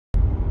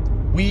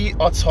We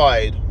are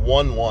tied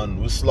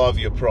 1-1 with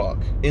Slavia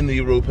Prague in the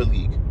Europa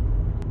League.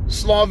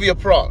 Slavia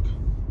Prague.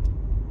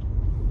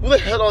 Who the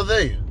hell are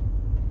they?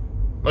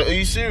 Like, are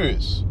you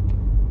serious?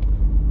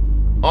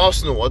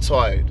 Arsenal are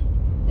tied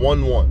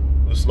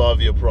 1-1 with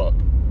Slavia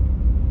Prague.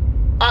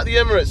 At the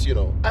Emirates, you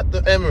know. At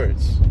the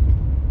Emirates.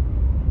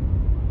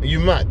 Are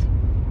you mad?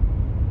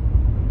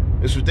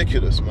 It's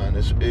ridiculous, man.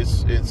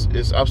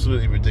 It's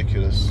absolutely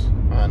ridiculous.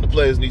 And the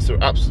players need to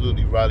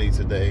absolutely rally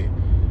today.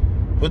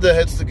 Put their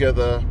heads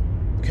together,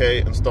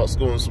 okay, and start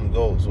scoring some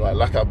goals, right?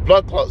 Like our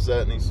blood clots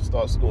there needs to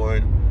start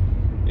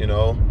scoring, you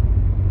know,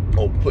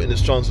 or putting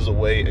his chances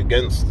away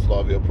against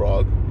Slavia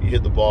Prague. He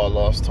hit the bar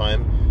last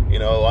time, you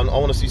know. I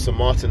want to see some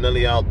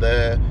Martinelli out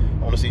there.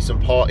 I want to see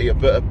some Party, a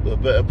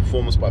better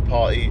performance by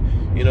Party,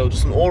 you know,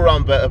 just an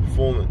all-round better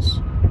performance.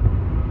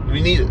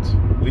 We need it.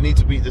 We need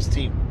to beat this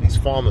team, these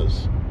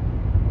farmers.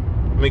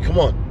 I mean, come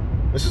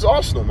on. This is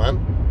Arsenal,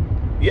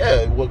 man.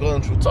 Yeah, we're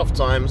going through tough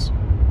times,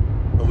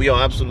 and we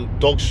are absolute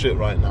dog shit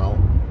right now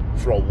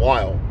for a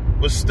while.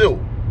 But still,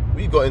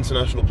 we've got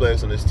international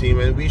players on this team,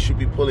 and we should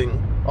be pulling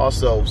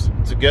ourselves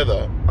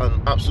together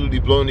and absolutely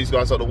blowing these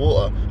guys out of the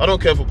water. I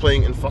don't care if we're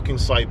playing in fucking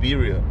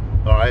Siberia,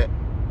 all right?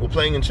 We're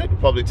playing in Czech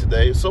Republic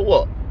today. So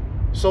what?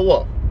 So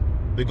what?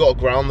 They got a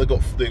ground. They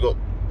got,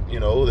 you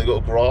know, they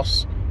got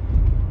grass.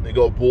 They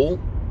got a ball.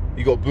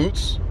 You got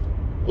boots.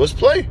 Let's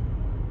play.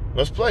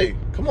 Let's play.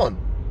 Come on.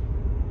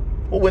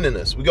 We're winning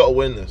this. We got to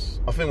win this.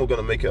 I think we're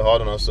going to make it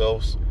hard on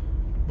ourselves,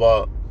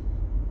 but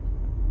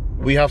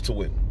we have to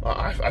win.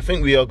 I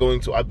think we are going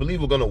to. I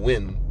believe we're going to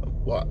win.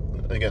 But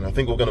again, I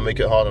think we're going to make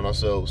it hard on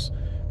ourselves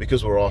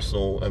because we're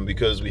Arsenal and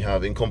because we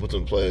have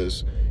incompetent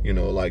players, you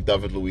know, like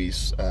David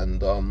Luiz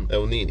and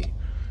El Nini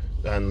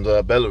and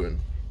Bellerin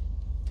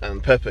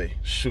and Pepe.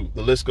 Shoot,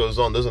 the list goes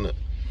on, doesn't it?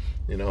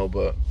 You know,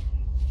 but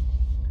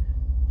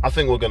I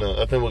think we're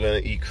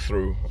gonna eke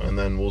through, and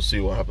then we'll see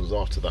what happens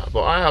after that.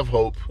 But I have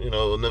hope, you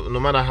know, no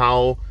matter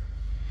how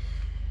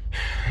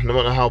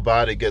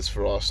bad it gets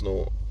for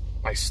Arsenal,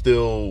 I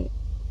still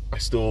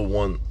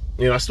want,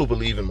 you know, I still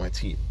believe in my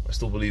team. I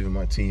still believe in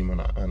my team,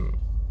 and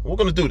we're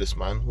gonna do this,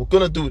 man. We're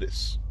gonna do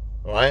this.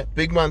 All right,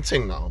 big man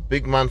ting now,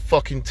 big man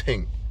fucking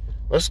ting.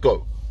 Let's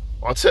go.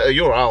 Arteta,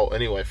 you're out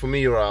anyway. For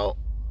me, you're out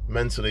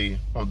mentally.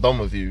 I'm done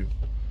with you.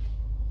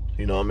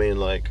 You know what I mean?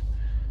 Like,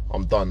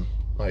 I'm done.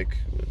 Like,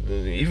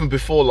 even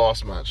before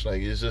last match,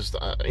 like, it's just,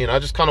 you know, I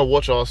just kind of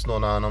watch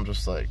Arsenal now, and I'm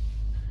just like,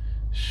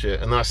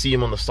 shit. And then I see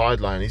him on the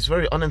sideline. He's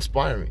very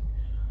uninspiring.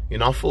 You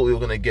know, I thought we were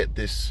gonna get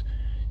this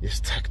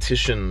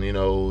tactician, you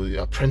know,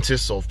 the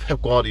apprentice of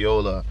Pep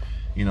Guardiola,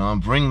 you know,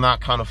 and bring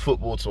that kind of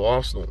football to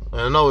Arsenal.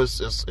 And I know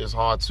it's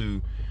hard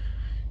to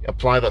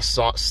apply that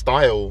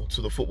style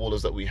to the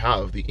footballers that we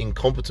have, the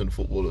incompetent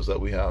footballers that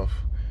we have,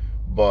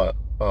 but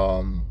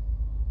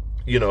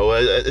you know,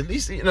 at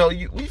least, you know, when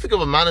you think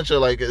of a manager,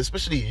 like,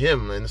 especially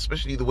him, and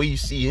especially the way you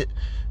see it,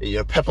 you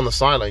know, Pep on the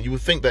sideline, you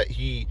would think that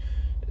he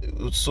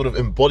would sort of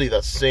embody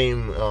that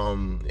same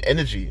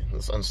energy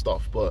and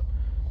stuff, but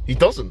he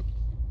doesn't.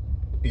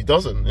 He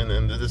doesn't,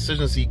 and the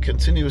decisions he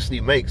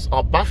continuously makes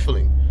are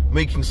baffling.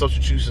 Making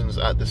substitutions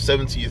at the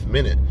 70th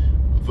minute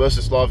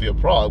versus Slavia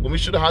Prague, when we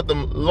should have had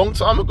them a long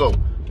time ago.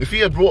 If he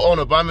had brought on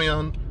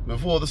Aubameyang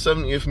before the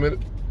 70th minute,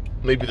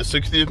 maybe the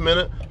 60th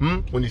minute,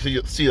 when you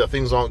see that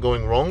things aren't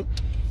going wrong,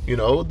 you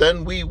know,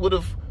 then we would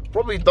have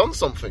probably done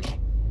something.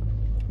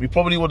 We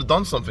probably would have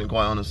done something,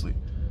 quite honestly.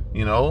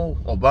 You know,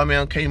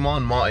 Aubameyang came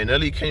on,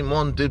 Martinelli came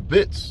on, did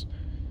bits.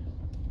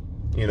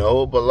 You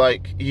know, but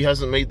like, he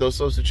hasn't made those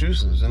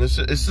substitutions, and it's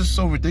just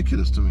so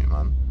ridiculous to me,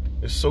 man.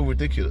 It's so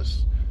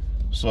ridiculous.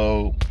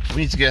 So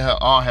we need to get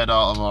our head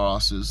out of our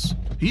asses.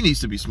 He needs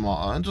to be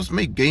smarter and just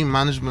make game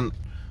management,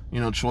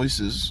 you know,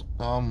 choices,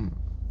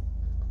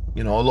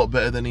 you know, a lot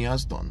better than he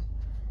has done.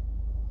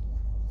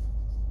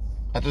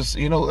 I just,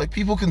 you know, like,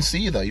 people can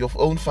see that. Your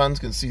own fans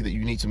can see that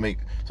you need to make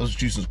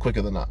substitutions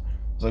quicker than that.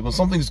 It's like, when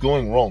something's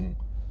going wrong,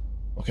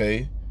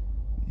 okay,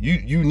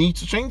 you need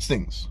to change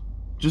things,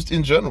 just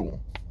in general.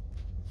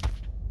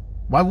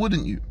 Why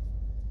wouldn't you?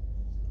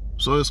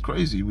 So it's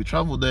crazy. We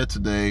traveled there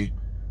today.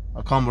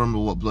 I can't remember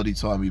what bloody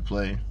time we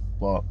play,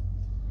 but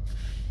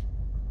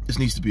this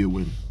needs to be a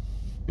win.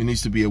 It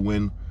needs to be a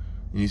win.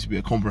 It needs to be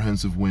a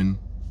comprehensive win.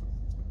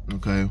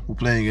 Okay, we're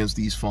playing against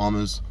these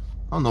farmers.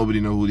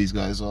 Nobody know who these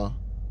guys are.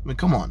 I mean,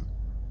 come on.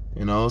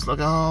 You know, it's like,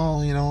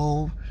 oh, you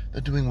know, they're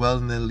doing well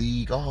in their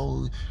league.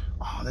 Oh,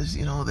 there's,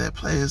 you know, they're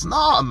players.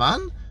 Nah,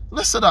 man.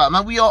 Less of that,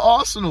 man. We are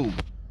Arsenal.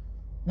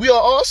 We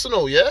are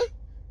Arsenal, yeah?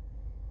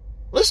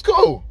 Let's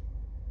go.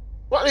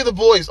 Rally the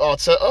boys,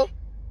 Arteta.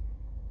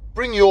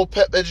 Bring your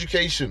Pep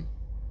education.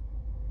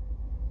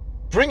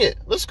 Bring it.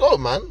 Let's go,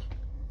 man.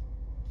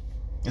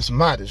 It's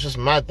mad. It's just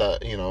mad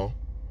that, you know,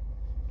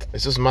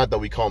 it's just mad that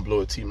we can't blow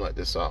a team like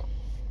this out.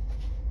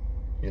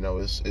 You know,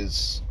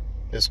 it's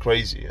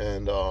crazy,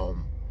 and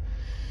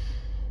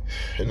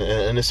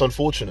it's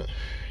unfortunate,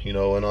 you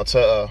know. And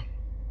Arteta,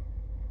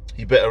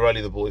 he better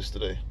rally the boys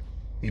today.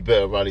 He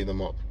better rally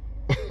them up.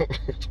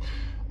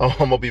 I'm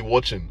gonna be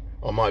watching.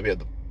 I might be at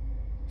the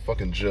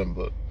fucking gym,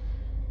 but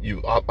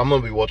I'm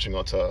gonna be watching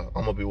Arteta.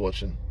 I'm gonna be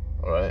watching.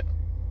 All right.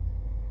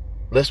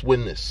 Let's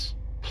win this,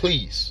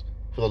 please,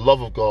 for the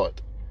love of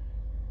God.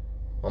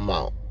 I'm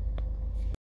out.